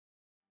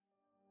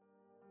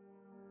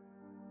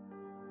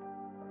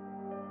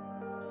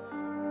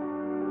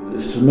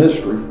It's a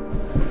mystery.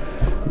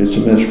 It's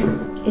a mystery.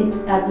 It's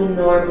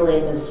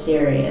abnormally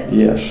mysterious.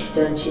 Yes.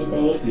 Don't you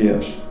think?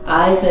 Yes.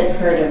 I haven't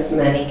heard of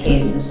many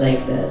cases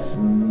like this.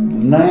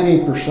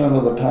 90%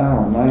 of the time,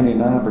 or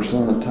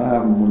 99% of the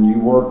time, when you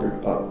work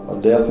a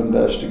death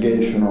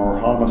investigation or a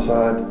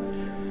homicide,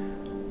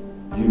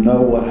 you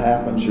know what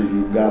happens, or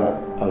you've got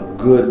a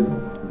good,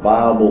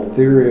 viable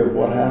theory of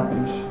what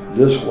happens.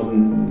 This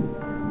one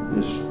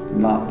is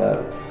not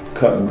that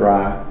cut and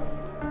dry.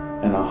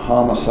 In a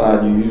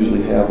homicide, you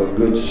usually have a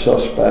good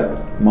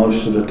suspect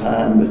most of the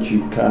time that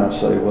you kind of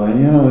say, well,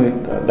 you know,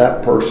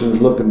 that person's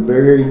looking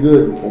very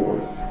good for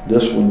it.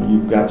 This one,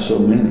 you've got so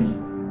many.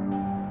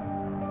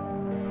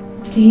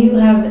 Do you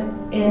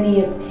have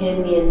any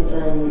opinions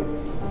on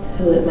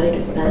who it might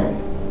have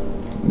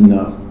been?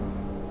 No.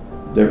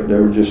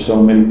 There were just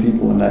so many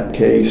people in that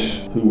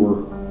case who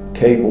were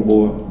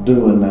capable of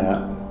doing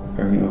that,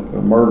 or, you know,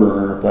 murdering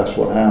her if that's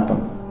what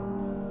happened.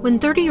 When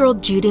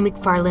 30-year-old Judy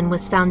MacFarlane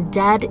was found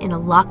dead in a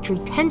locked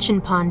retention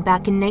pond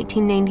back in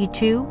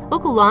 1992,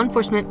 local law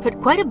enforcement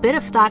put quite a bit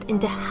of thought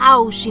into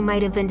how she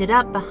might have ended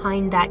up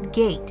behind that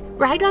gate,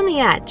 right on the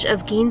edge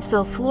of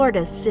Gainesville,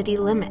 Florida's city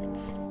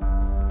limits.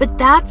 But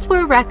that's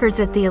where records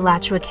at the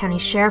Alachua County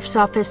Sheriff's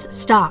Office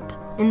stop,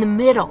 in the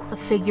middle of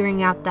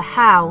figuring out the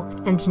how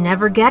and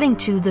never getting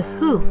to the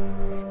who.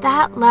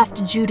 That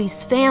left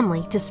Judy's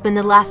family to spend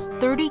the last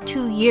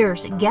 32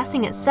 years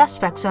guessing at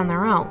suspects on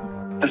their own.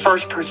 The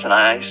first person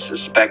I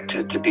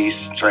suspected, to be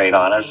straight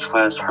honest,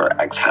 was her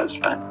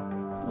ex-husband.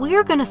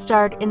 We're going to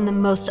start in the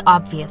most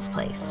obvious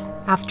place.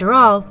 After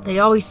all, they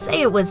always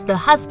say it was the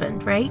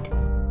husband, right?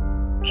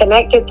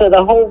 Connected to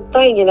the whole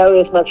thing, you know,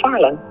 is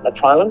MacFarlane.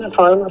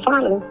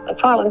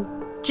 MacFarlane.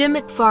 Jim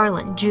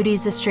MacFarlane,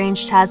 Judy's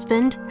estranged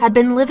husband, had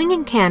been living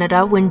in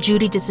Canada when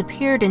Judy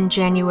disappeared in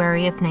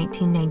January of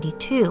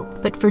 1992.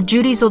 But for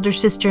Judy's older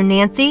sister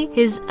Nancy,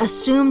 his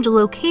assumed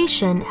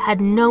location had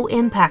no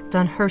impact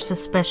on her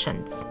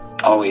suspicions.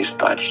 Always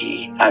thought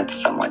he had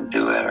someone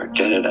do it or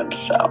did it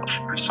himself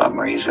for some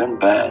reason,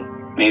 but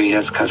maybe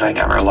that's because I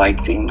never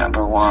liked him,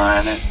 number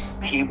one.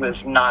 He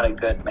was not a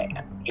good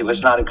man. He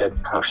was not a good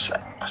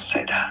person, let's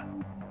say that.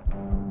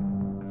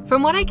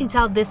 From what I can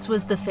tell, this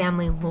was the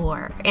family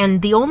lore, and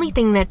the only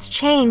thing that's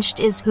changed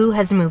is who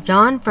has moved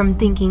on from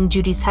thinking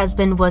Judy's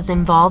husband was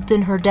involved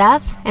in her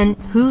death, and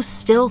who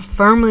still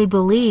firmly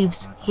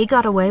believes he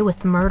got away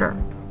with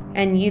murder.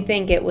 And you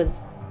think it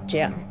was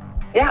Jim?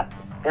 Yeah,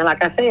 and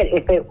like I said,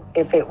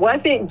 if it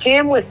wasn't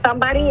Jim, was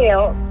somebody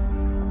else,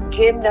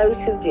 Jim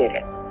knows who did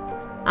it.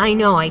 I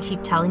know I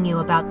keep telling you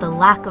about the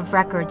lack of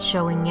records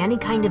showing any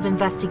kind of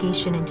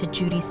investigation into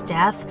Judy's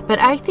death, but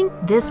I think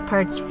this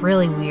part's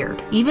really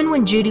weird. Even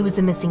when Judy was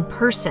a missing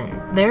person,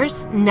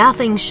 there's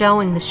nothing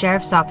showing the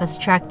sheriff's office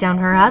tracked down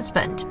her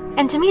husband.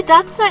 And to me,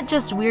 that's not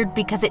just weird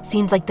because it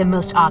seems like the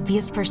most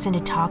obvious person to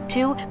talk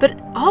to, but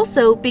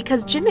also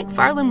because Jim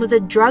MacFarlane was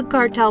a drug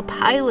cartel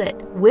pilot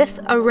with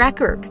a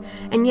record,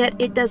 and yet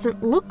it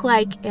doesn't look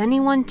like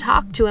anyone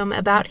talked to him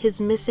about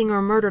his missing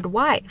or murdered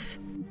wife.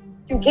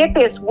 You get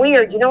this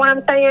weird, you know what I'm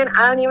saying?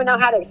 I don't even know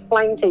how to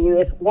explain to you.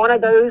 It's one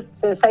of those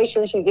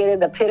sensations you get in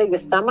the pit of your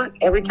stomach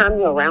every time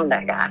you're around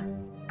that guy.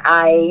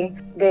 I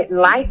didn't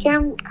like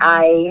him.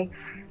 I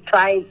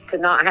tried to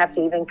not have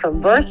to even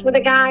converse with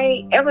the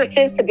guy ever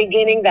since the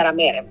beginning that I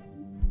met him.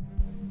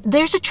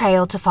 There's a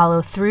trail to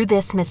follow through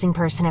this missing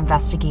person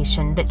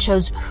investigation that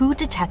shows who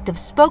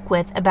detectives spoke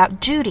with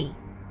about Judy.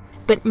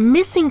 But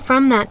missing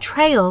from that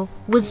trail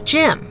was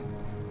Jim.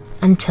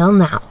 Until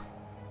now.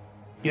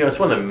 You know, it's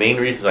one of the main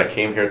reasons I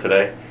came here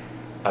today.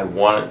 I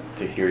wanted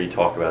to hear you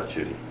talk about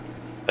Judy.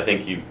 I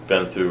think you've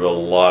been through a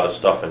lot of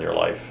stuff in your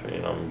life.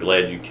 You know, I'm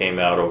glad you came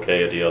out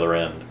okay at the other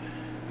end.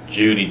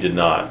 Judy did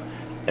not,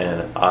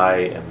 and I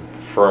am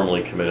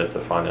firmly committed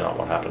to finding out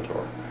what happened to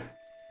her.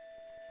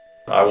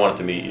 I wanted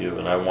to meet you,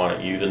 and I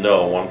wanted you to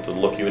know, I wanted to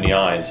look you in the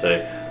eye and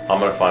say, I'm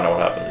going to find out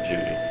what happened to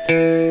Judy.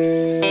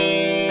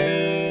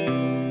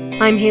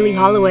 I'm Haley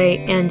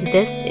Holloway, and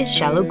this is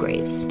Shallow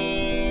Graves.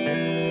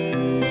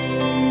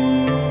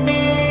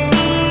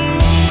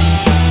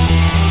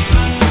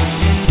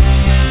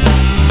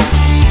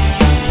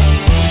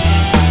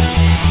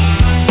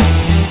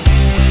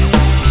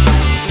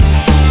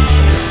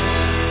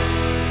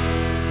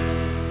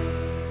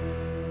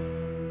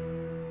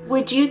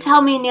 Would you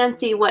tell me,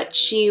 Nancy, what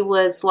she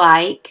was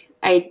like?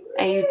 I'd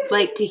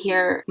like to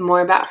hear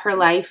more about her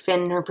life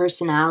and her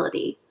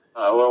personality.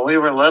 When we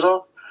were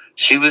little,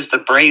 she was the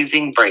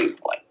brazen brave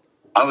one.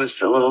 I was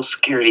the little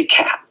scaredy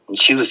cat, and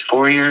she was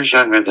 4 years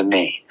younger than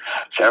me.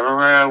 So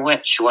everywhere I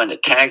went, she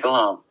wanted to tag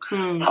along,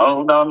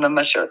 hold on to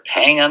my shirt,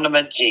 hang on to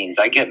my jeans.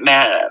 I get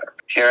mad at her.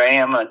 Here I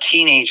am, a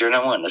teenager, and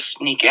I want to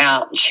sneak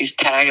out, and she's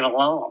tagging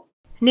along.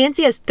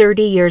 Nancy has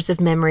 30 years of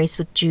memories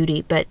with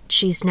Judy, but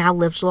she's now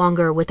lived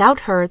longer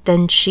without her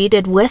than she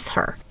did with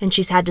her. And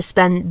she's had to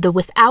spend the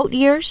without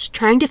years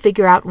trying to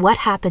figure out what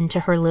happened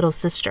to her little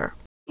sister.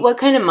 What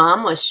kind of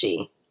mom was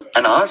she?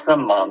 An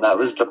awesome mom. That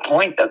was the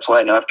point. That's why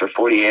I know after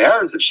 48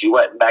 hours, if she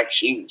went back,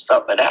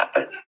 something had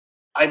happened.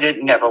 I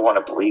didn't never want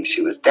to believe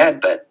she was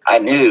dead, but I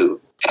knew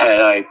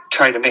And I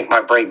tried to make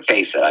my brave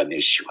face that I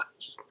knew she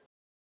was.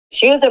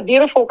 She was a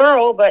beautiful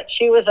girl, but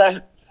she was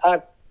a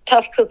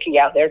tough cookie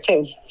out there,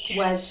 too.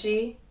 Was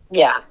she?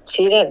 Yeah,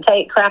 she didn't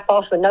take crap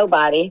off of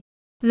nobody.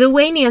 The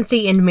way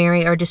Nancy and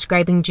Mary are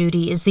describing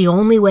Judy is the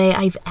only way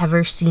I've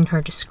ever seen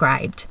her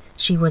described.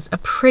 She was a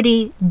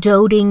pretty,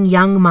 doting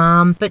young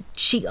mom, but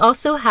she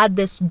also had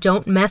this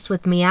don't mess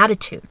with me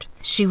attitude.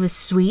 She was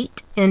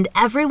sweet, and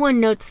everyone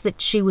notes that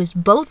she was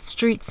both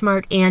street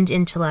smart and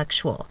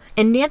intellectual.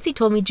 And Nancy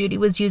told me Judy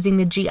was using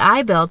the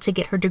GI Bill to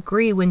get her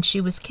degree when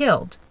she was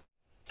killed.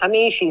 I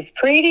mean, she's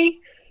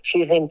pretty,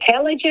 she's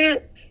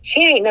intelligent,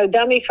 she ain't no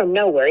dummy from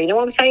nowhere, you know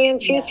what I'm saying?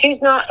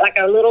 She's not like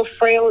a little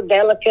frail,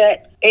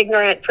 delicate,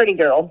 ignorant, pretty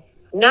girl.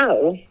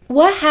 No.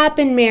 What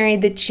happened, Mary,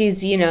 that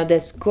she's,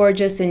 this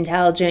gorgeous,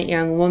 intelligent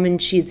young woman?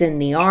 She's in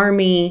the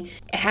Army.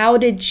 How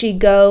did she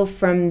go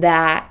from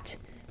that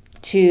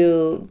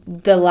to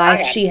the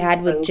life she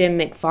had with Jim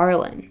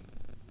MacFarlane?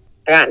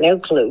 I got no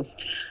clue.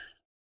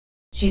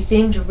 She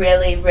seemed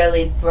really,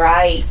 really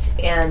bright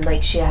and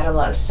like she had a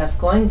lot of stuff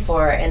going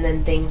for her, and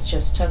then things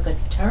just took a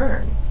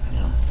turn.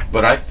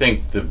 But I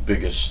think the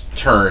biggest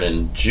turn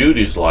in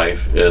Judy's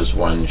life is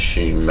when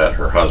she met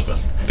her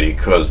husband,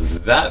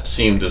 because that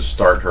seemed to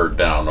start her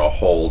down a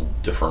whole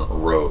different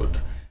road.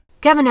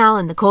 Kevin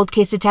Allen, the cold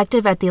case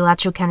detective at the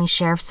Alachua County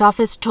Sheriff's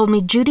Office, told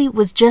me Judy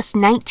was just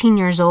 19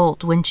 years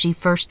old when she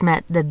first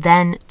met the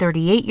then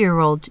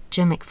 38-year-old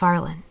Jim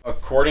MacFarlane.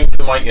 According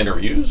to my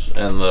interviews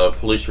and the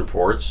police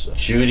reports,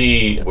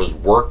 Judy was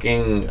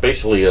working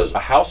basically as a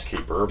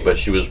housekeeper, but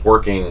she was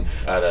working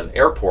at an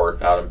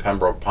airport out in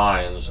Pembroke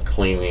Pines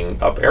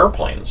cleaning up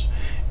airplanes.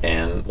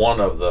 And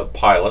one of the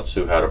pilots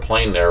who had a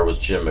plane there was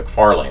Jim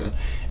MacFarlane,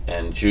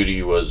 and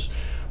Judy was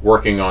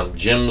working on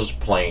Jim's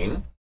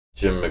plane.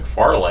 Jim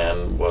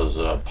MacFarlane was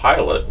a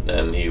pilot,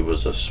 and he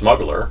was a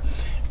smuggler,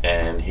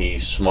 and he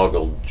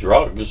smuggled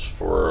drugs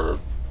for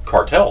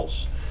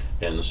cartels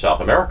in South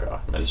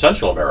America and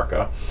Central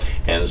America.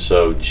 And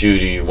so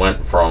Judy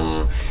went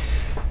from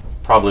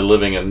probably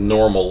living a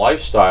normal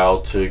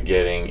lifestyle to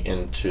getting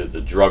into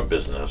the drug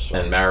business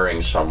and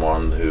marrying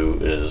someone who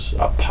is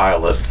a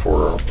pilot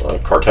for a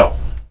cartel.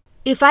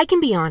 If I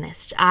can be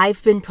honest,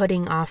 I've been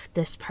putting off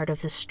this part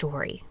of the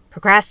story,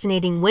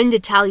 procrastinating when to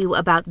tell you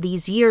about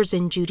these years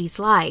in Judy's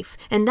life,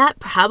 and that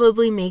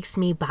probably makes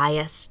me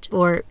biased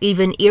or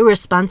even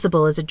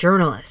irresponsible as a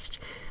journalist.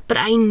 But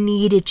I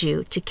needed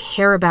you to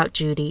care about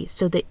Judy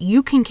so that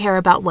you can care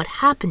about what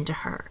happened to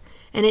her.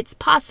 And it's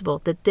possible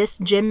that this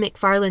Jim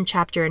MacFarlane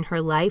chapter in her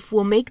life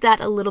will make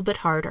that a little bit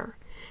harder.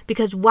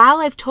 Because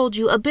while I've told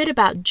you a bit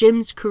about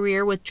Jim's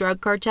career with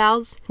drug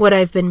cartels, what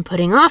I've been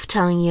putting off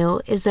telling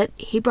you is that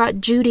he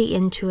brought Judy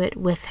into it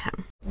with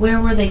him.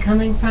 Where were they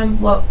coming from?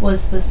 What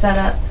was the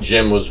setup?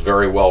 Jim was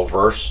very well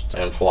versed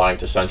in flying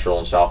to Central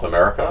and South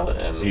America,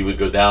 and he would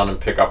go down and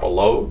pick up a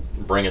load,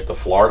 bring it to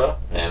Florida,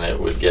 and it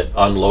would get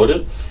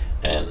unloaded,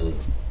 and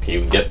he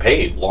would get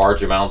paid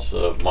large amounts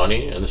of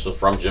money, and this was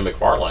from Jim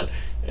MacFarlane,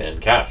 in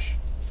cash.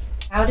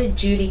 How did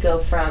Judy go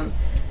from,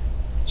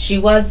 she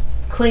was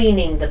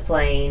cleaning the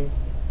plane,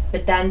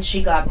 but then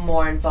she got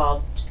more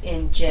involved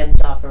in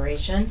Jim's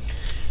operation?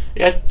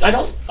 Yeah,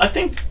 I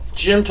think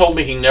Jim told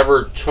me he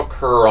never took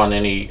her on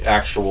any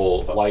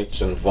actual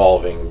flights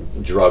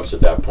involving drugs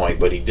at that point,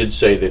 but he did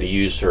say that he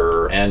used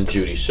her and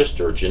Judy's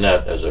sister,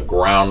 Jeanette, as a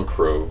ground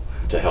crew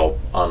to help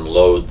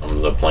unload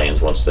the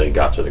planes once they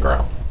got to the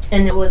ground.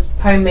 And it was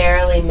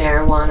primarily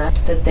marijuana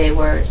that they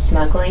were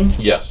smuggling?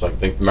 Yes, I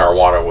think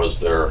marijuana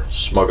was their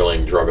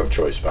smuggling drug of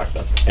choice back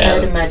then. I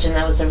would imagine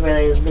that was a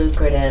really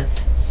lucrative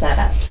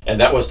setup. And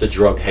that was the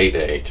drug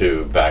heyday,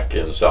 too, back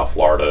in South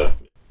Florida.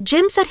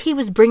 Jim said he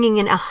was bringing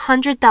in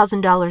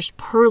 $100,000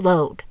 per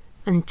load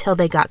until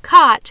they got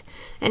caught,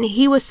 and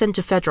he was sent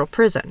to federal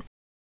prison.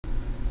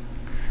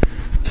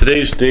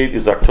 Today's date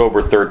is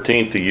October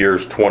 13th, the year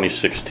is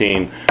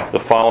 2016. The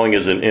following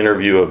is an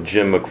interview of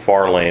Jim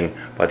MacFarlane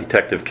by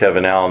Detective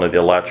Kevin Allen of the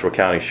Alachua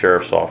County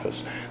Sheriff's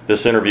Office.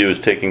 This interview is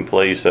taking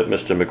place at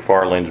Mr.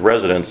 MacFarlane's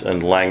residence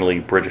in Langley,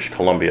 British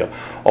Columbia.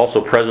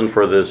 Also present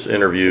for this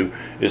interview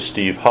is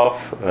Steve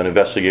Huff, an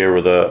investigator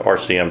with the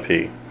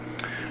RCMP.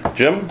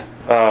 Jim,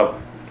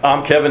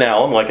 I'm Kevin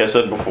Allen. Like I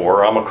said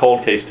before, I'm a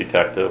cold case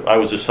detective. I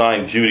was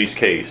assigned Judy's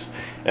case.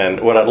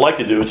 And what I'd like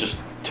to do is just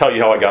tell you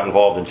how I got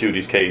involved in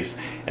Judy's case,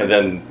 and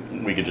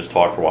then we could just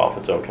talk for a while if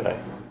it's okay.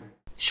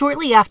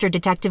 Shortly after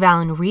Detective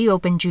Allen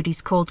reopened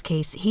Judy's cold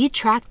case, he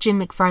tracked Jim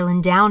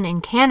MacFarlane down in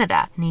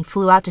Canada, and he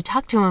flew out to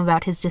talk to him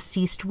about his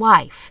deceased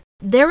wife.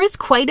 There is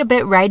quite a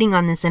bit riding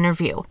on this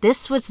interview.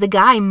 This was the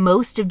guy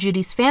most of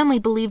Judy's family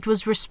believed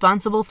was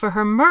responsible for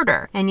her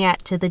murder, and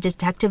yet, to the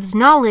detective's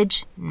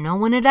knowledge, no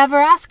one had ever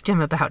asked him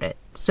about it.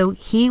 So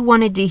he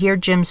wanted to hear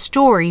Jim's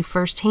story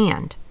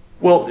firsthand.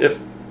 Well,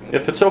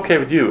 if it's okay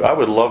with you, I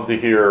would love to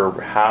hear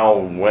how,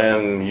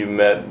 when you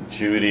met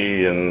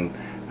Judy and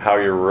how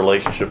your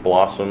relationship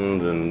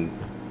blossomed. And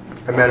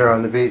I met her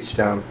on the beach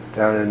down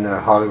in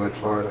Hollywood,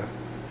 Florida.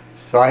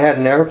 So I had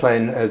an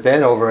airplane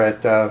then over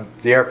at the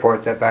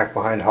airport that back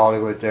behind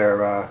Hollywood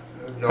there.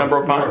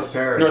 Pembroke Pines? North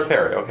Perry. North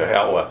Perry, okay,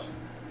 out west.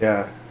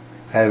 Yeah.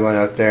 had one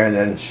out there, and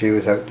then she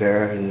was out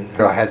there, and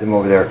I had them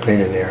over there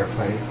cleaning the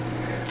airplane.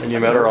 And you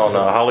met her on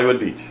Hollywood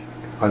Beach?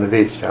 On the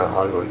beach down in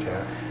Hollywood,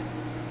 yeah.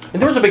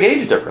 And there was a big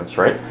age difference,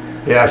 right?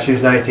 Yeah, she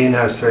was 19,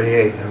 I was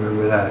 38, I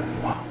remember that.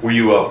 Were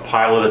you a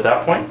pilot at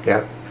that point?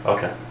 Yeah.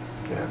 Okay.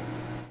 Yeah.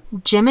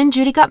 Jim and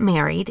Judy got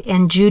married,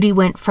 and Judy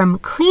went from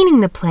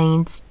cleaning the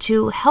planes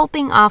to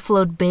helping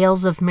offload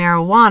bales of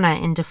marijuana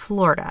into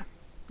Florida.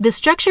 The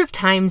structure of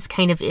time's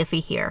kind of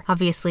iffy here.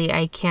 Obviously,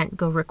 I can't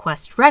go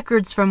request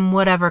records from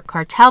whatever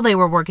cartel they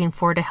were working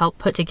for to help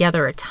put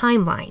together a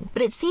timeline.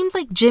 But it seems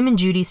like Jim and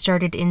Judy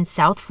started in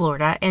South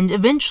Florida and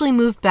eventually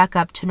moved back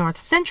up to North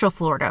Central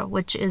Florida,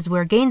 which is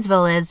where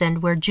Gainesville is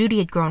and where Judy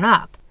had grown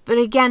up. But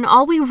again,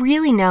 all we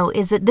really know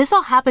is that this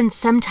all happened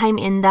sometime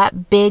in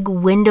that big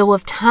window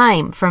of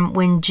time from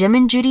when Jim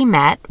and Judy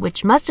met,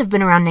 which must have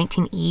been around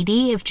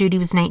 1980 if Judy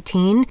was 19,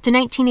 to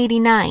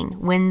 1989,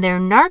 when their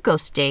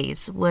Narcos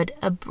days would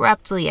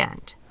abruptly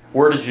end.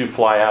 Where did you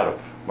fly out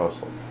of,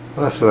 mostly?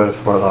 Well, I flew out of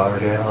Fort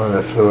Lauderdale, and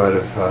I flew out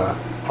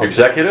of...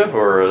 Executive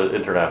or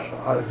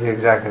international? The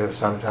executive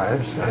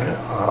sometimes,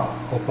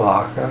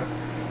 Opelika,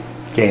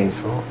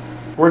 Gainesville.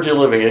 Where'd you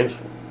live in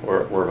Gainesville?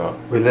 Where about?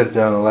 We lived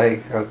on a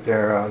lake out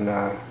there on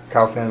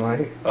Cowpen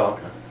Lake. Oh,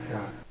 okay.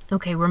 Yeah.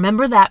 Okay,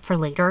 remember that for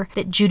later,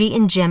 that Judy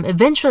and Jim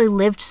eventually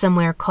lived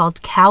somewhere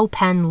called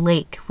Cowpen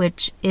Lake,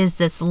 which is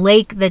this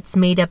lake that's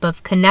made up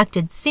of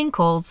connected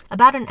sinkholes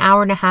about an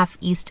hour and a half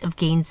east of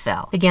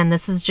Gainesville. Again,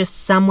 this is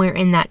just somewhere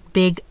in that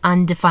big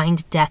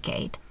undefined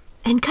decade.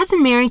 And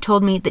Cousin Mary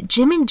told me that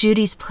Jim and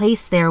Judy's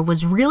place there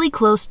was really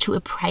close to a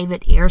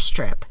private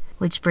airstrip,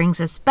 which brings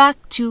us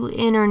back to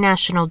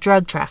international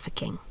drug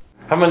trafficking.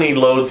 How many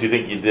loads do you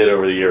think you did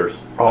over the years?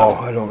 Oh,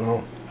 I don't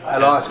know. I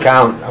lost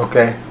count,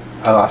 okay?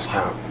 I lost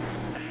count.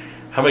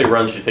 How many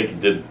runs do you think you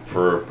did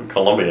for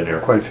Columbia in here?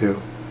 Quite a few.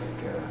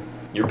 Yeah.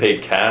 You're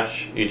paid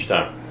cash each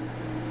time?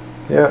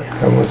 Yeah,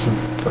 come with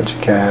a bunch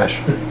of cash.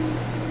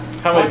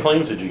 How many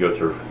planes did you go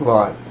through? A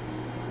lot.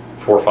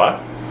 4 or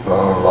 5?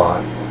 Oh, a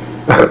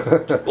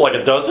lot. Like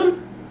a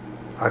dozen?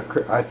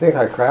 I think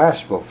I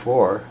crashed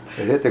before.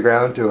 It hit the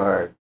ground too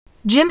hard.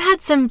 Jim had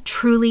some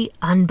truly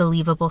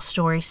unbelievable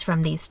stories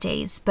from these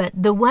days, but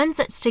the ones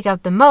that stick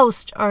out the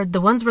most are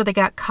the ones where they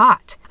got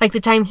caught. Like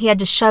the time he had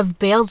to shove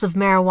bales of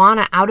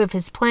marijuana out of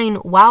his plane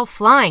while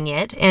flying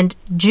it, and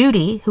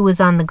Judy, who was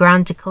on the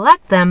ground to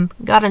collect them,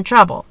 got in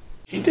trouble.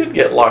 She did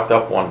get locked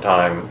up one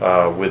time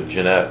with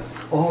Jeanette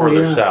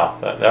further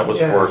south. That was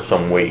for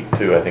some weight,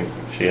 too. I think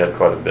she had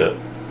quite a bit.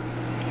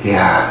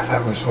 Yeah,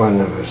 that was one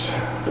that was...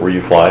 Were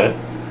you flying it?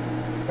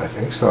 I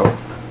think so.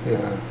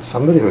 Yeah,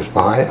 somebody was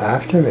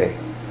after me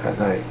that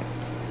night.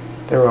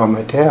 They were on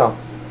my tail.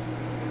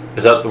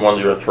 Is that the ones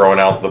you were throwing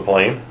out the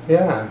plane?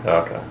 Yeah.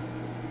 Okay.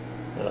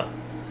 Yeah.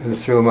 And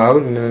threw them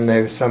out, and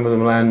then some of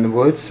them landed in the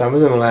woods, some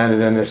of them landed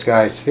in this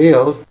guy's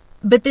field.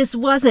 But this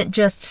wasn't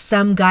just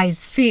some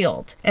guy's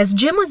field. As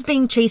Jim was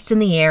being chased in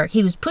the air,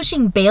 he was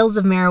pushing bales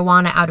of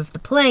marijuana out of the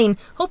plane,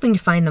 hoping to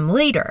find them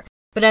later.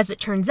 But as it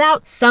turns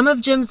out, some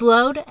of Jim's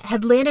load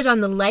had landed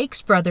on the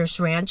Likes Brothers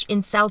Ranch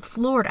in South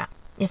Florida.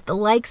 If the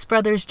Likes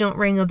brothers don't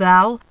ring a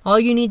bell, all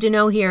you need to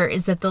know here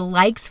is that the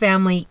Likes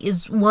family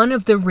is one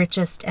of the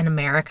richest in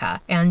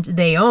America, and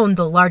they own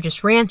the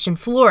largest ranch in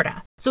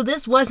Florida. So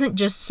this wasn't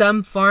just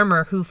some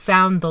farmer who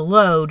found the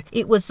load,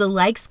 it was the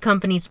Likes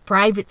company's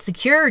private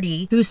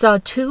security who saw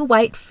 2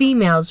 white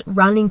females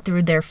running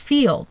through their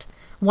field.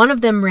 One of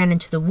them ran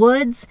into the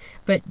woods,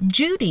 but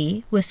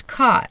Judy was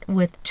caught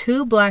with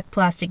 2 black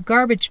plastic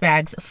garbage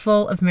bags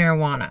full of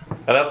marijuana.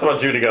 And that's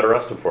what Judy got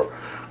arrested for.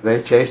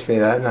 They chased me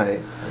that night.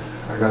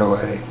 I got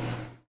away.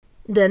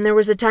 Then there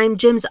was a time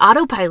Jim's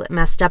autopilot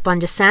messed up on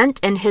descent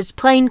and his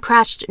plane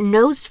crashed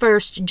nose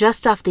first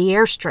just off the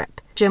airstrip.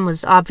 Jim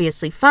was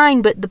obviously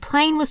fine, but the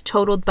plane was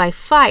totaled by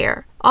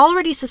fire.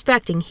 Already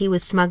suspecting he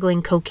was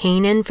smuggling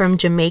cocaine in from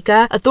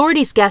Jamaica,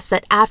 authorities guessed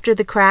that after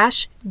the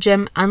crash,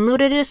 Jim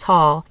unloaded his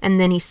haul and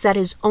then he set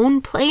his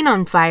own plane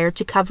on fire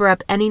to cover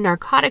up any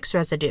narcotics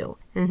residue.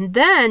 And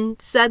then,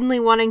 suddenly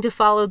wanting to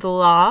follow the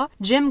law,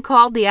 Jim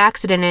called the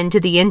accident into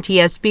the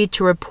NTSB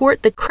to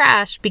report the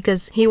crash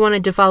because he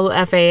wanted to follow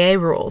FAA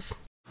rules.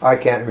 I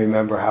can't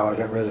remember how I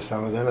got rid of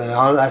some of them, and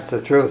that's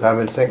the truth. I've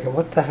been thinking,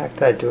 what the heck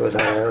did I do with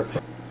that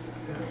airplane?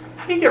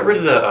 How do you get rid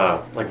of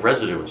the like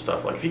residue and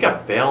stuff? Like if you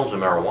got bales of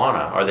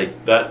marijuana, are they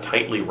that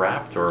tightly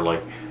wrapped, or like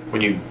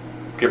when you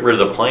get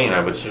rid of the plane,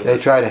 I would assume they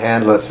try to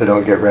handle it so they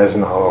don't get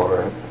resin all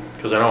over it.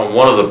 Because I know on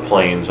one of the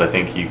planes, I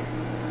think he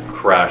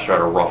crashed at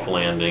a rough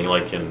landing,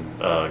 like in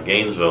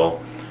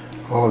Gainesville.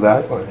 Oh,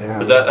 that one, yeah.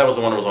 But that was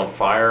the one that was on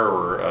fire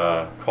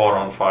or caught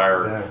on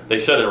fire. Yeah. They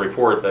said in a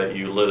report that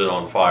you lit it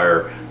on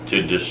fire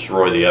to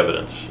destroy the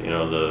evidence. You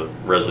know, the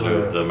residue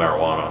of the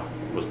marijuana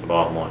was the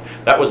bottom line.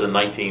 That was in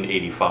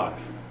 1985.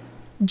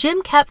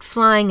 Jim kept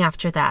flying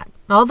after that,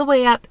 all the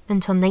way up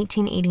until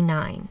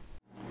 1989.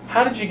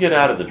 How did you get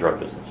out of the drug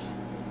business?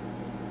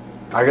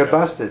 I got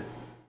busted.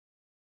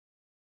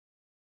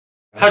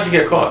 How'd you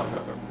get caught?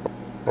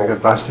 I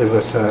got busted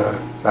with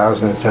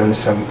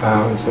 1,077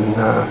 pounds, and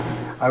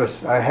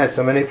I had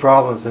so many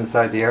problems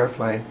inside the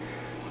airplane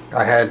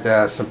I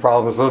had some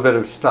problems, a little bit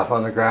of stuff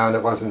on the ground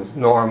that wasn't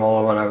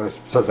normal when I was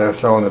sitting there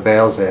throwing the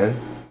bales in.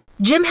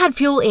 Jim had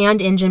fuel and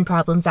engine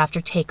problems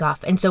after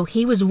takeoff, and so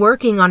he was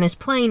working on his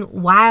plane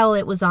while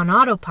it was on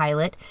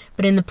autopilot,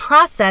 but in the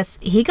process,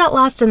 he got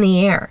lost in the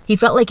air. He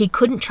felt like he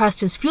couldn't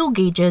trust his fuel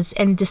gauges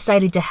and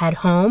decided to head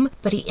home,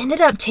 but he ended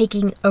up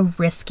taking a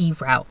risky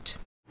route.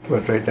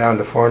 Went right down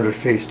to 400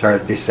 feet,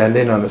 started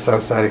descending on the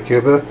south side of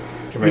Cuba.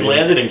 You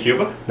landed in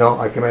Cuba? No,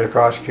 I came right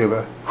across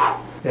Cuba.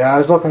 Yeah, I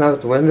was looking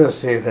out the window to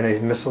see if any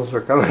missiles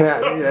were coming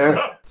at me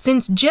there.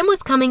 Since Jim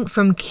was coming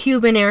from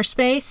Cuban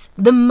airspace,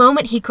 the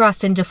moment he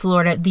crossed into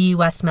Florida, the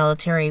U.S.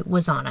 military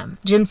was on him.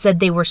 Jim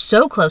said they were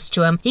so close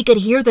to him, he could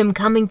hear them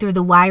coming through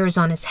the wires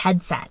on his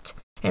headset.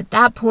 At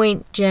that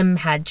point, Jim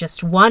had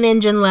just one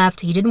engine left.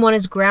 He didn't want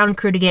his ground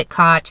crew to get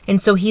caught,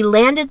 and so he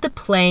landed the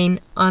plane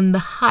on the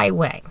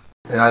highway.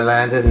 And I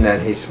landed, and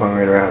then he swung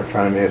right around in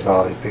front of me with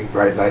all these big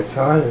bright lights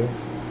on, and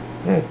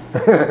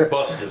yeah.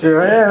 Busted.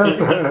 Here I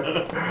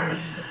am.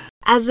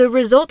 As a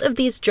result of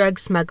these drug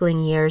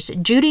smuggling years,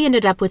 Judy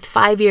ended up with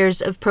 5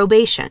 years of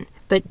probation,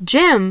 but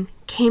Jim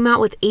came out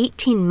with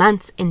 18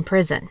 months in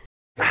prison.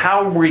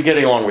 How were you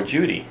getting along with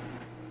Judy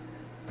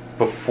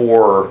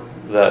before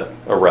that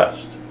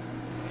arrest?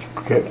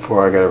 Okay,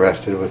 before I got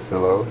arrested with the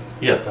load?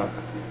 Yes.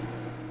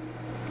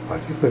 I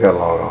think we got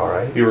along all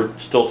right. You were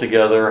still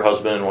together,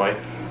 husband and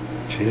wife?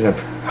 She's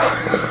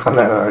I'm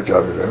not our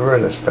job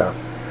remembering this stuff.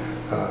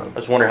 I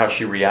was wondering how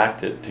she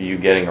reacted to you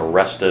getting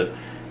arrested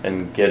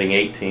and getting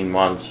 18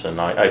 months, and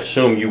I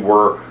assume you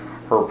were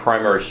her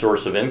primary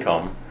source of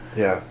income.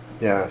 Yeah,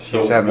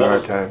 she's having a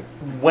hard time.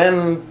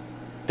 When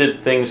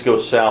did things go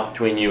south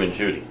between you and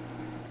Judy?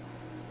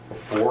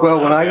 Well,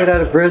 when I got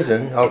out of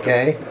prison,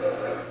 okay.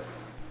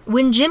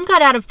 When Jim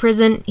got out of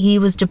prison, he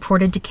was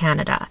deported to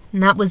Canada,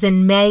 and that was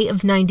in May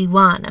of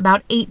 '91,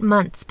 about 8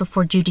 months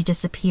before Judy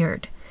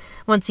disappeared.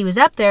 Once he was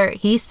up there,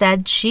 he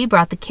said she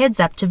brought the kids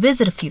up to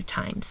visit a few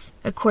times.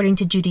 According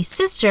to Judy's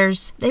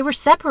sisters, they were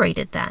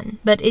separated then,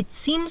 but it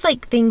seems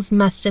like things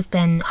must have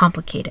been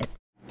complicated.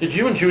 Did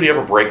you and Judy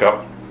ever break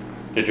up?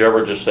 Did you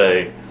ever just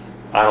say,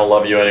 I don't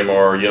love you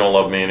anymore, you don't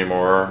love me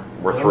anymore,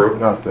 we're through?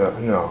 Not that,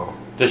 no.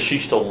 Does she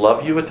still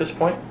love you at this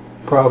point?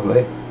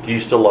 Probably. Do you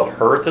still love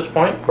her at this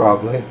point?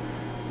 Probably.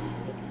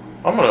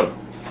 I'm going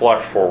to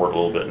flash forward a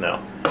little bit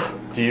now.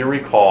 Do you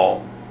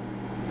recall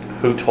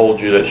who told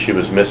you that she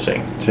was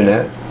missing?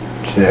 Jeanette.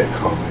 Jeanette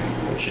called me.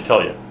 What did she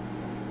tell you?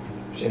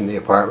 In the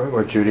apartment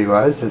where Judy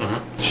was,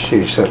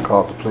 she said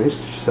call the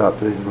police. She thought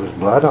there was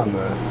blood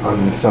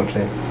on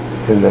something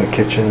in the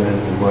kitchen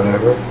and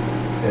whatever.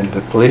 And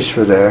the police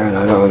were there, and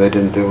I know they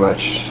didn't do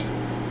much,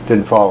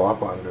 didn't follow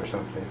up on it or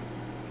something.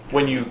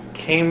 When you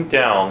came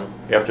down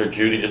after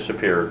Judy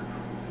disappeared,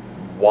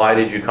 why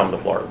did you come to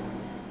Florida?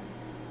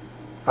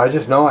 I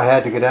just know I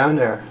had to go down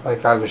there.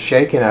 Like, I was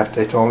shaking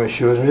after they told me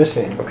she was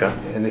missing. Okay.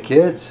 And the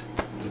kids,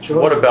 the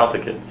children. What about the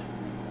kids?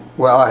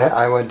 Well,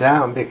 I went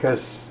down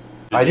because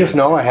I just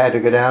know I had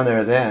to go down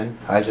there then.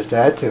 I just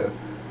had to.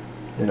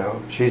 You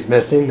know, she's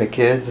missing, the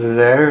kids are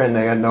there, and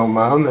they got no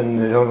mom,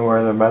 and they don't know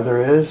where their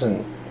mother is,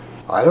 and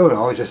I don't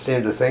know, it just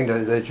seemed the thing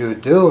that you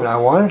would do, and I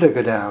wanted to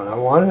go down. I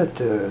wanted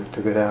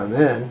to go down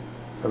then.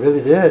 I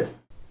really did.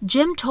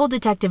 Jim told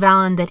Detective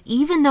Allen that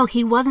even though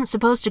he wasn't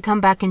supposed to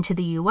come back into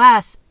the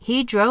U.S.,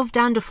 he drove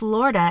down to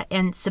Florida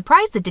and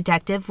surprised the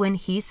detective when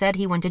he said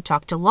he went to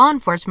talk to law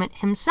enforcement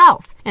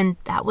himself. And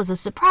that was a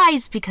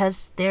surprise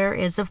because there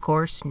is, of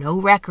course, no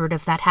record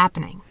of that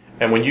happening.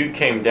 And when you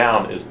came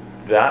down, is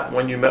that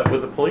when you met with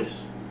the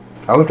police?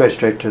 I went right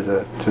straight to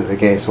the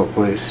Gainesville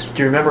police. Do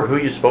you remember who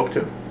you spoke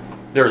to?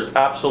 There's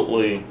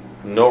absolutely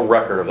no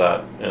record of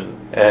that in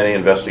any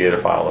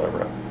investigative file that I've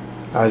read.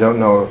 I don't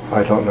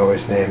know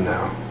his name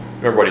now.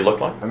 Remember what he looked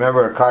like? I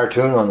remember a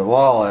cartoon on the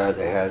wall there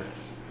they had,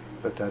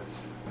 but that's...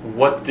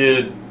 What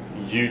did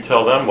you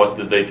tell them? What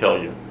did they tell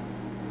you?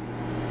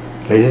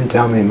 They didn't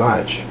tell me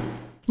much.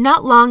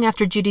 Not long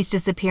after Judy's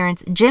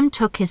disappearance, Jim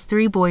took his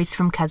 3 boys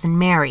from Cousin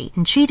Mary,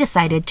 and she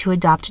decided to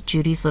adopt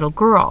Judy's little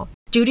girl.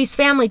 Judy's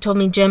family told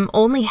me Jim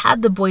only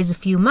had the boys a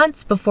few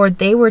months before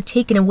they were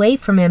taken away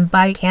from him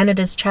by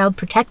Canada's Child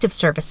Protective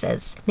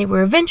Services. They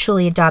were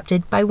eventually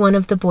adopted by one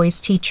of the boys'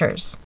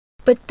 teachers.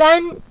 But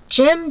then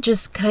Jim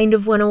just kind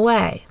of went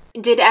away.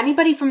 Did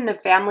anybody from the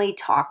family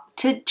talk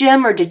to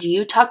Jim, or did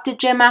you talk to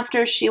Jim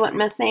after she went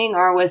missing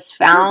or was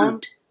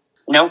found?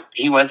 Nope,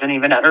 he wasn't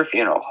even at her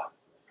funeral.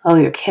 Oh,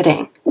 you're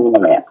kidding.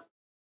 Yeah.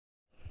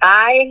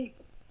 I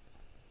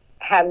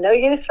have no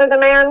use for the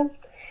man.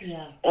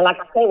 Yeah. And like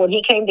I said, when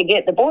he came to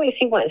get the boys,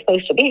 he wasn't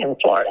supposed to be in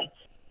Florida.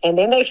 And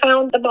then they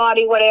found the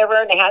body, whatever,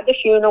 and they had the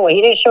funeral. Well,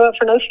 he didn't show up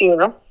for no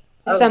funeral.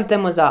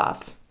 Something was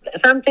off.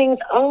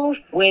 Something's off.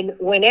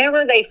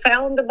 Whenever they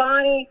found the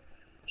body,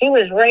 he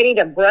was ready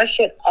to brush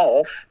it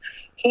off.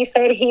 He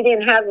said he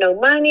didn't have no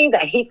money,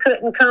 that he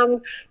couldn't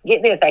come,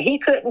 get this, that he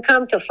couldn't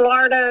come to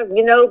Florida,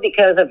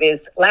 because of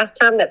his last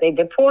time that they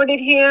deported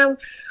him.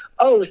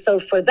 Oh, so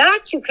for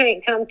that you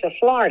can't come to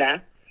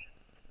Florida,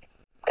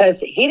 because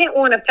he didn't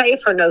want to pay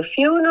for no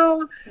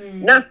funeral,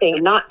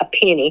 nothing, not a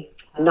penny,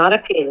 not a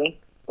penny.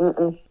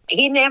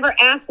 He never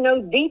asked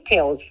no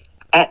details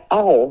at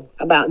all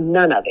about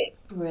none of it.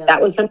 Really?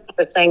 That was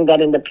another thing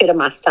that in the pit of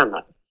my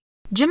stomach.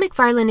 Jim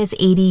MacFarlane is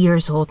 80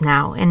 years old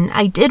now, and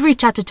I did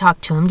reach out to talk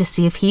to him to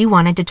see if he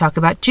wanted to talk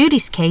about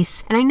Judy's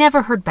case, and I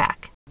never heard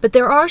back. But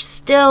there are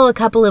still a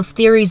couple of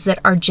theories that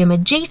are Jim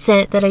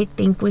adjacent that I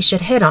think we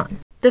should hit on.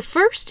 The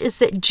first is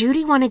that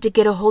Judy wanted to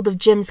get a hold of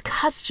Jim's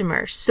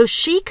customers so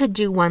she could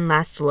do one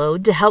last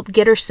load to help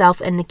get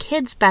herself and the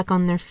kids back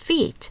on their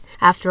feet.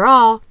 After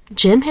all,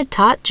 Jim had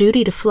taught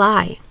Judy to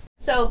fly.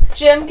 So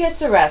Jim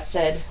gets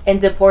arrested and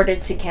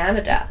deported to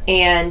Canada,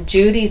 and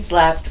Judy's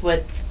left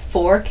with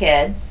 4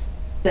 kids.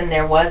 And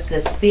there was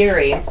this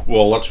theory.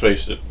 Well, let's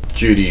face it,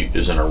 Judy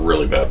is in a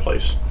really bad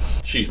place.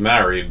 She's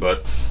married,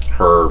 but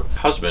her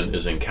husband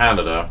is in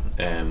Canada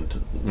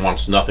and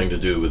wants nothing to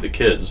do with the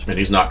kids, and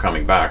he's not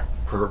coming back.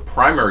 Her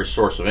primary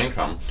source of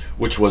income,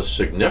 which was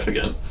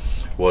significant,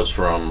 was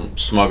from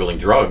smuggling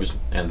drugs,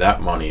 and that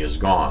money is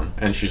gone.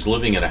 And she's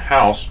living in a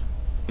house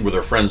with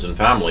her friends and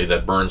family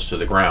that burns to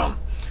the ground.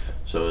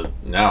 So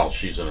now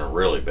she's in a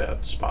really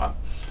bad spot.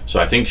 So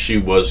I think she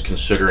was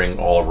considering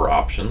all of her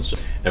options,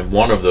 and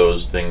one of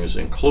those things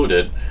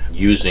included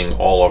using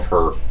all of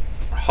her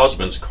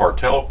husband's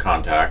cartel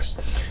contacts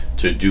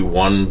to do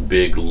one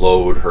big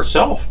load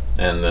herself,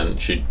 and then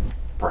she'd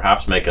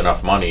perhaps make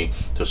enough money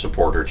to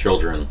support her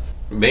children,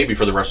 maybe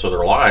for the rest of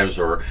their lives,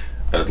 or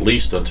at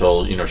least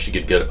until she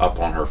could get up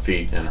on her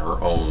feet in her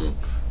own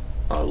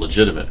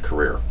legitimate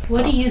career.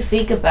 What do you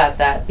think about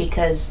that?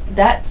 Because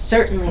that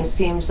certainly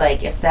seems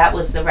like if that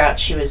was the route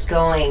she was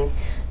going,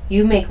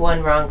 you make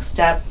one wrong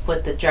step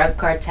with the drug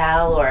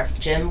cartel, or if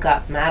Jim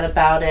got mad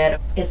about it,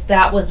 if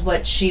that was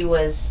what she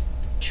was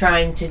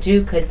trying to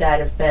do, could that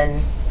have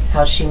been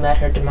how she met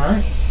her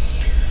demise?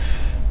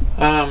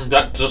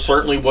 That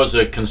certainly was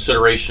a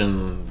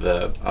consideration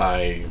that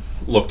I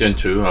looked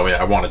into. I mean,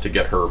 I wanted to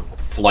get her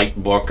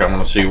flight book. I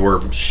want to see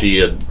where she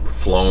had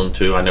flown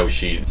to. I know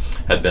she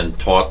had been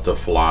taught to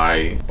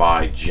fly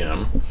by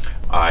Jim.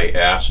 I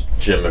asked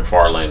Jim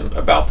MacFarlane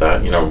about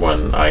that,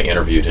 when I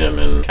interviewed him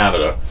in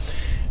Canada,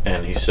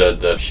 and he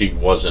said that she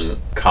wasn't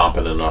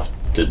competent enough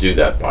to do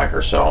that by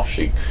herself.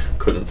 She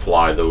couldn't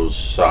fly those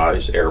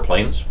size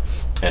airplanes,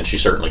 and she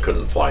certainly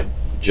couldn't fly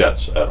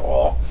jets at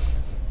all.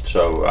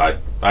 So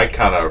I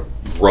kind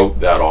of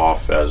wrote that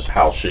off as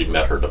how she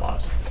met her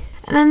demise.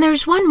 And then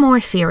there's one more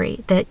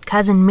theory that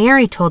Cousin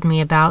Mary told me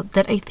about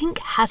that I think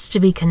has to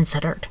be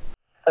considered.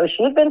 So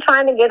she'd been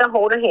trying to get a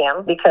hold of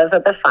him because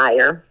of the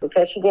fire,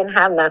 because she didn't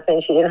have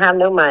nothing, she didn't have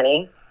no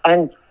money.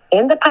 And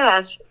in the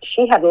past,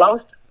 she had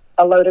lost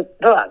a load of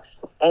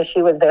drugs, and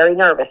she was very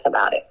nervous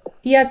about it.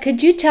 Yeah,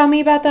 could you tell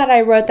me about that?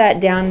 I wrote that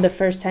down the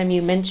first time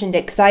you mentioned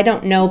it, because I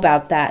don't know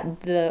about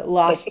that, the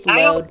lost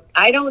load.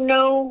 I don't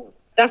know.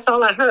 That's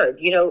all I heard,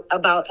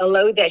 about a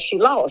load that she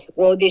lost.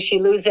 Well, did she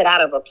lose it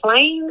out of a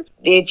plane?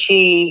 Did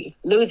she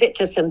lose it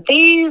to some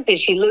thieves? Did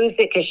she lose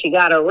it because she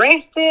got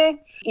arrested?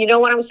 You know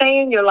what I'm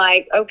saying? You're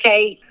like,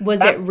 okay.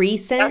 Was it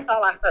recent? That's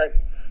all I heard.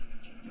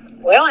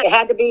 Well, it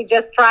had to be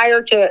just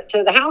prior to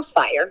the house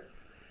fire.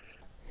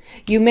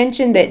 You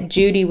mentioned that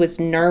Judy was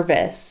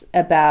nervous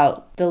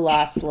about the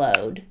lost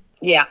load.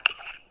 Yeah.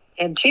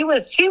 And she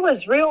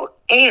was real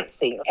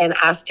antsy, and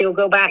I still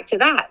go back to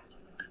that.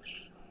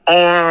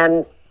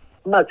 And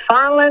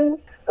MacFarlane,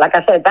 like I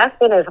said, that's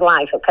been his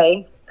life,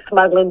 okay?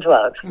 Smuggling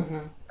drugs. Mm-hmm.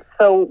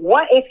 So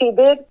what if he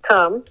did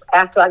come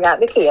after I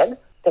got the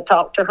kids to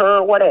talk to her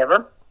or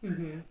whatever?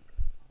 Mm-hmm.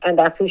 And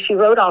that's who she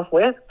rode off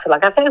with. Because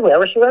like I said,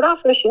 whoever she rode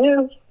off with, she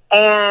knew.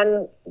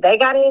 And they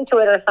got into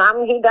it or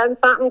something. He done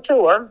something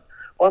to her.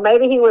 Or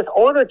maybe he was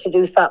ordered to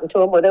do something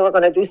to him, or they were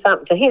going to do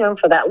something to him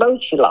for that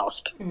load she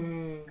lost.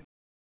 Mm.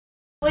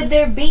 Would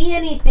there be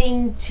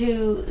anything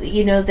to,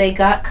 they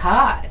got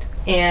caught,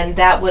 and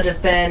that would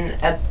have been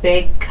a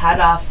big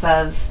cutoff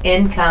of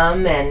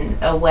income and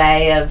a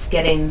way of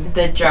getting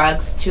the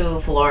drugs to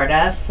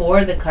Florida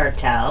for the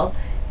cartel.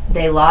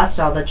 They lost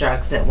all the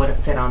drugs that would have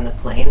fit on the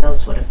plane.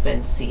 Those would have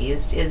been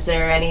seized. Is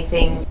there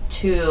anything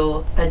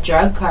to a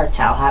drug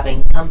cartel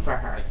having come for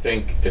her? I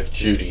think if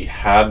Judy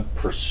had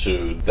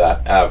pursued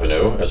that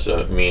avenue as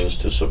a means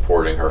to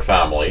supporting her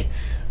family,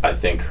 I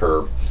think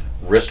her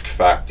risk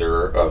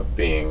factor of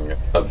being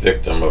a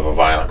victim of a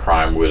violent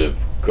crime would have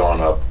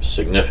gone up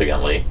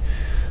significantly.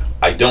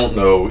 I don't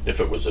know if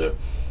it was a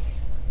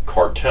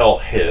cartel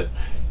hit,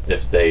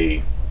 if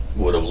they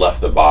would have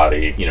left the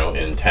body,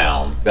 in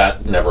town.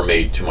 That never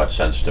made too much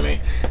sense to me.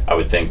 I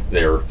would think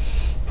they're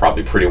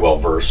probably pretty well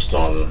versed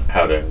on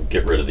how to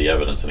get rid of the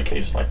evidence in a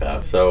case like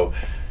that. So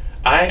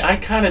I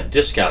kind of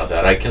discounted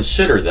that. I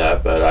considered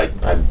that, but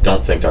I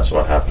don't think that's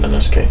what happened in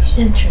this case.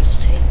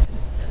 Interesting.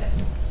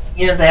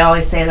 They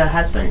always say the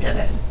husband did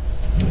it,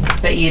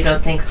 but you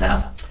don't think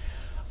so?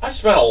 I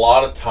spent a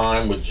lot of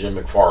time with Jim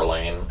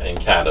MacFarlane in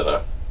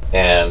Canada,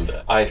 and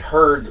I'd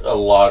heard a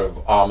lot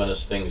of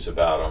ominous things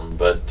about him,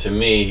 but to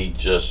me, he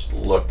just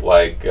looked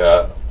like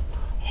a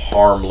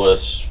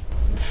harmless,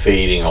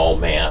 fading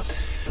old man.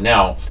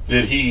 Now,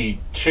 did he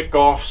tick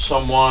off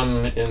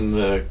someone in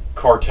the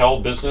cartel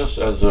business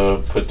as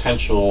a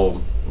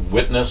potential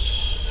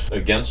witness?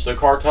 against the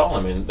cartel.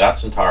 I mean,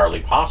 that's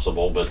entirely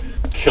possible, but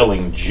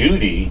killing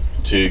Judy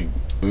to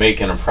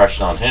make an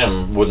impression on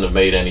him wouldn't have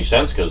made any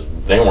sense because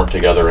they weren't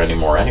together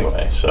anymore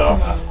anyway. So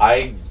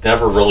I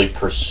never really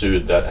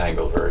pursued that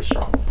angle very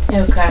strongly.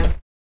 Okay.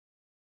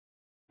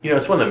 You know,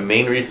 it's one of the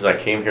main reasons I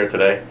came here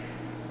today.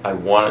 I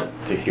wanted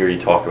to hear you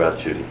talk about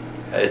Judy.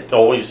 It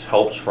always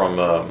helps from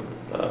a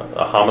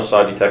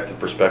homicide detective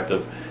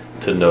perspective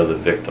to know the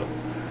victim.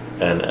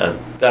 And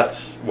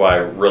that's why I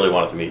really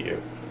wanted to meet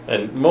you.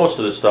 And most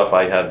of the stuff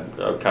I had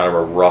kind of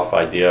a rough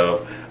idea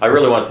of. I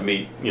really wanted to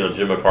meet,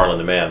 Jim MacFarlane,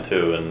 the man,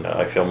 too. And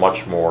I feel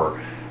much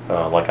more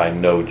like I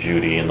know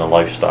Judy and the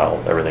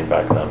lifestyle, everything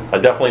back then. I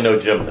definitely know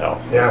Jim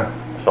now. Yeah.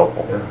 It's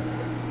helpful. Yeah.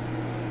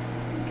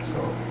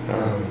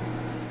 So,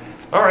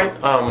 all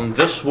right.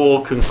 This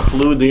will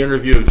conclude the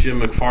interview of Jim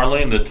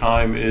MacFarlane. The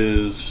time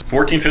is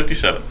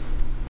 14:57.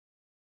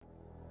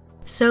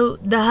 So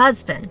the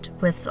husband,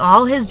 with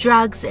all his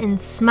drugs and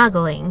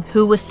smuggling,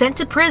 who was sent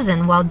to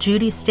prison while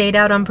Judy stayed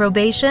out on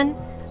probation,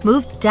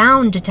 moved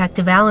down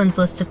Detective Allen's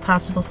list of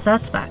possible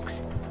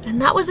suspects.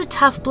 And that was a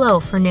tough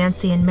blow for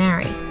Nancy and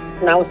Mary.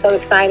 And I was so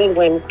excited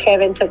when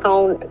Kevin took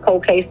on the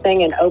cold case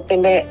thing and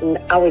opened it, and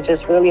I was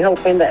just really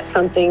hoping that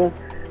something,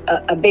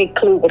 a big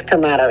clue would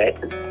come out of it.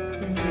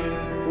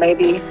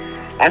 Maybe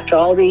after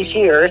all these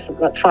years,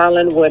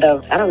 MacFarlane would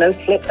have,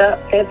 slipped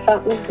up, said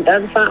something,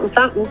 done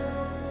something.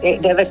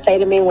 It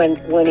devastated me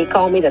when he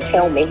called me to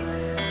tell me,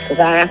 because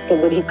I asked him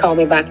would he call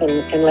me back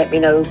and let me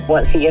know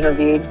once he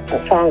interviewed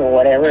MacFarlane or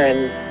whatever,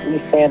 and he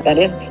said that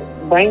his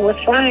brain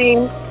was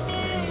frying.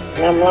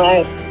 And I'm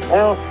like,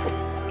 well,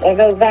 there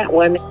goes that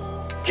one.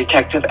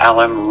 Detective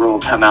Allen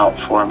ruled him out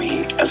for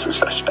me as a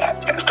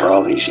suspect after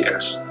all these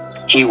years.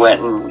 He went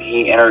and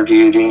he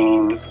interviewed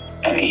him,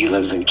 and he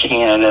lives in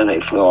Canada. They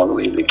flew all the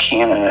way to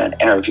Canada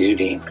and interviewed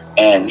him,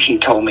 and he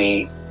told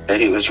me that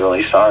he was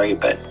really sorry,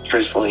 but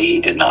truthfully, he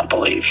did not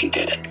believe he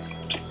did it.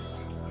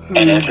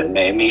 And if it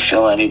made me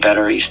feel any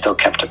better, he still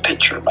kept a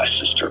picture of my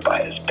sister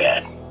by his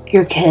bed.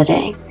 You're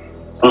kidding.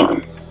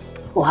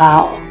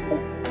 Wow.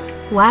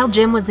 While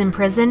Jim was in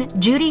prison,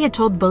 Judy had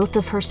told both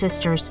of her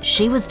sisters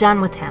she was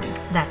done with him.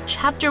 That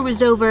chapter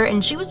was over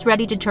and she was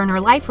ready to turn her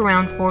life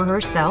around for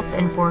herself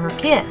and for her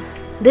kids.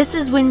 This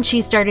is when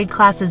she started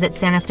classes at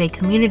Santa Fe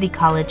Community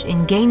College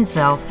in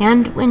Gainesville,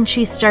 and when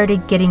she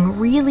started getting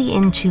really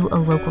into a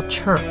local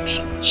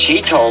church.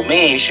 She told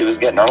me she was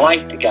getting her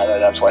life together.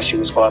 That's why she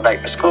was going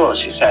back to school.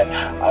 She said,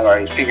 I've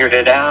already figured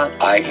it out.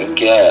 I can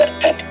get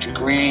a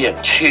degree in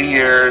 2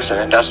 years in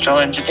industrial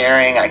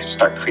engineering. I can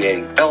start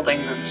creating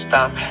buildings and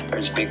stuff.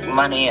 There's big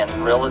money and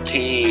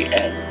realty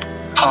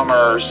and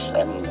commerce,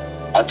 and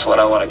that's what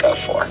I want to go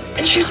for.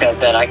 And she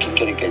said, then I can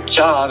get a good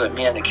job, and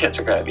me and the kids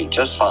are going to be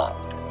just fine.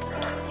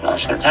 And I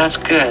said, that's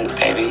good,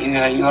 baby.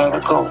 You have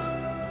a goal.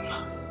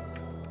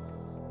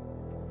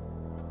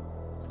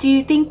 Do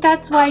you think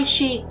that's why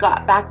she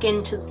got back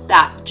into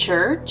that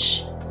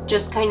church?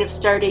 Just kind of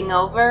starting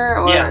over?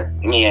 Or? Yeah,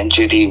 me and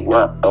Judy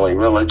weren't really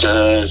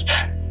religious.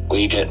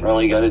 We didn't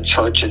really go to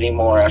church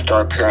anymore after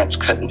our parents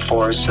couldn't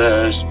force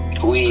us.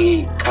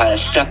 We kind of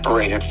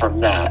separated from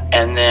that.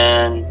 And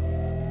then,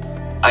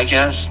 I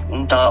guess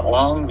not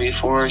long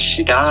before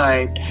she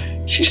died,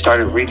 she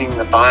started reading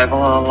the Bible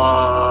a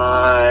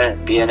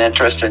lot, being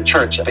interested in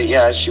church. But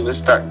yeah, she was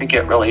starting to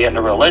get really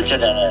into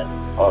religion, and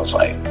I was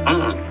like,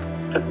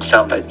 doesn't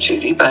sound like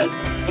Judy, but,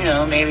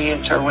 maybe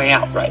it's her way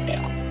out right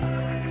now.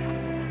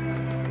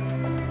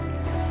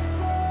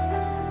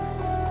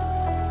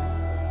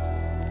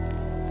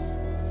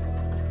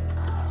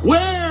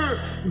 Where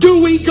do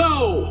we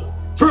go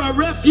for a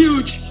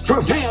refuge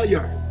for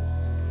failure?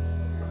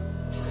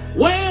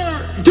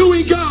 Where do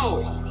we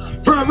go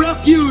for a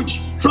refuge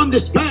from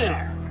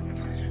despair?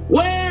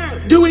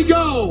 Where do we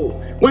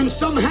go when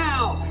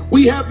somehow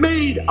we have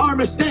made our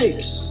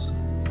mistakes?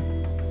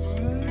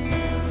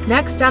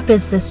 Next up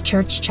is this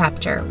church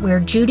chapter where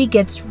Judy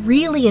gets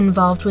really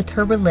involved with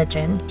her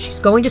religion. She's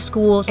going to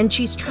school and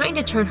she's trying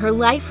to turn her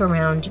life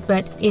around,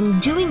 but in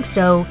doing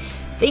so,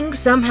 things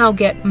somehow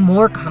get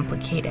more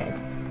complicated.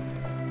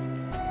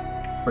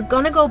 We're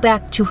gonna go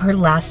back to her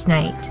last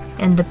night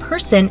and the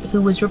person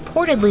who was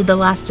reportedly the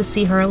last to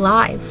see her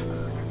alive.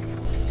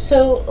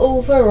 So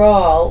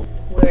overall,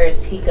 where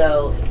does he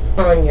go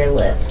on your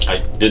list? I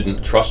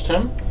didn't trust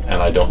him,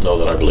 and I don't know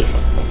that I believe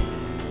him.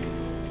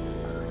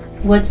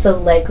 What's the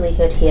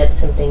likelihood he had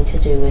something to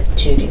do with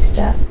Judy's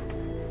death?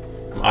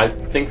 I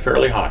think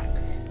fairly high.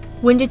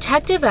 When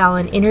Detective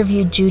Allen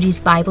interviewed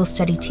Judy's Bible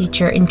study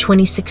teacher in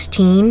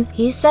 2016,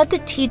 he said the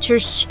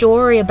teacher's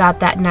story about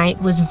that night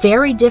was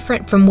very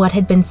different from what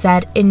had been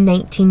said in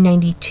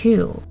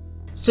 1992.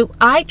 So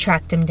I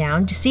tracked him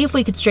down to see if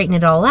we could straighten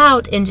it all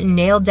out and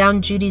nail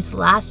down Judy's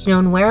last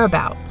known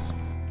whereabouts.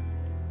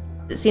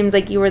 It seems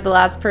like you were the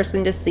last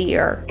person to see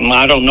her.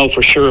 I don't know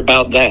for sure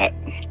about that.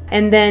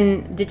 And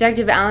then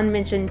Detective Allen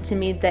mentioned to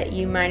me that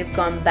you might have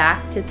gone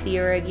back to see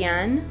her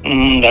again.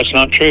 That's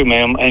not true,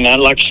 ma'am.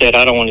 And like I said,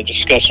 I don't want to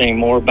discuss any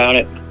more about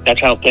it.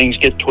 That's how things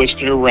get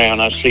twisted around.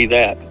 I see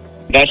that.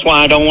 That's why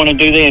I don't want to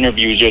do the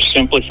interview, just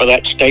simply for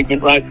that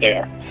statement right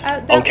there.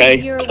 That okay?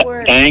 was your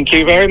word. Thank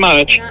you very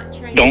much.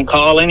 Don't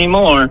call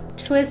anymore.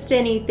 Twist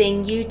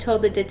anything. You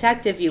told the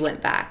detective you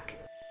went back.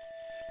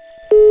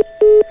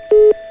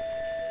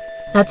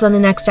 That's on the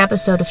next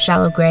episode of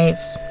Shallow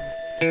Graves.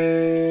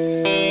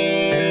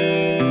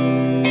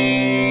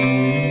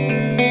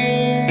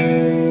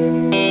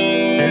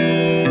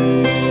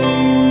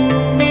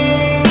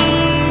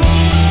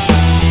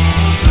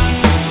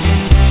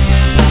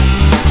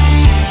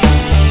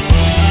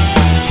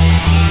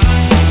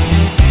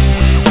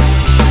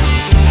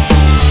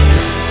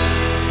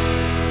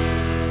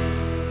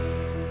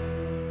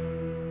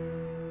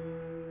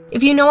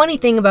 If you know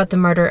anything about the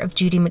murder of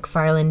Judy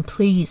MacFarlane,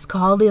 please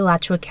call the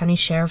Alachua County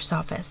Sheriff's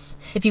Office.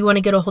 If you want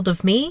to get a hold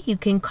of me, you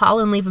can call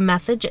and leave a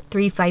message at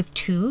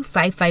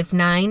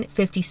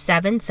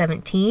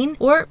 352-559-5717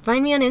 or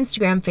find me on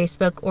Instagram,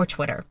 Facebook, or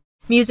Twitter.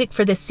 Music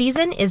for this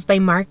season is by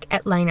Mark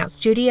at Lineout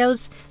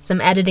Studios.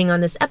 Some editing on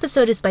this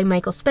episode is by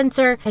Michael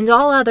Spencer, and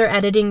all other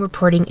editing,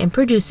 reporting, and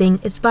producing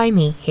is by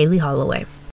me, Haley Holloway.